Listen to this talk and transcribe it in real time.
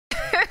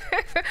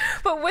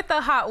But with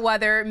the hot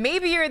weather,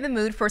 maybe you're in the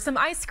mood for some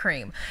ice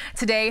cream.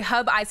 Today,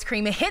 Hub Ice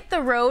Cream hit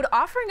the road,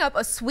 offering up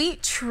a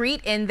sweet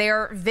treat in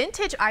their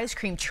vintage ice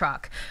cream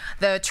truck.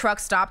 The truck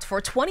stopped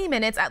for 20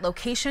 minutes at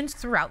locations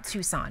throughout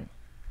Tucson.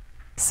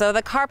 So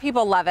the car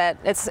people love it.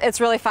 It's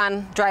really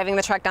fun driving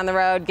the truck down the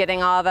road,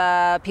 getting all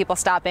the people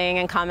stopping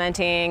and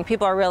commenting.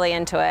 People are really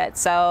into it.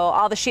 So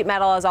all the sheet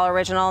metal is all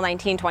original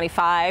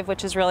 1925,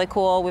 which is really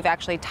cool. We've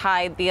actually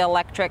tied the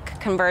electric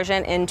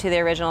conversion into the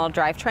original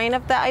drivetrain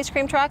of the ice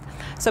cream truck.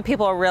 So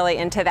people are really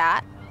into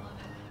that.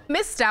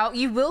 Missed out,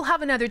 you will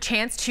have another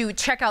chance to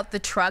check out the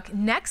truck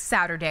next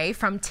Saturday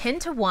from 10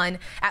 to 1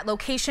 at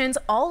locations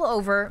all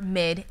over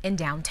Mid and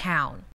Downtown.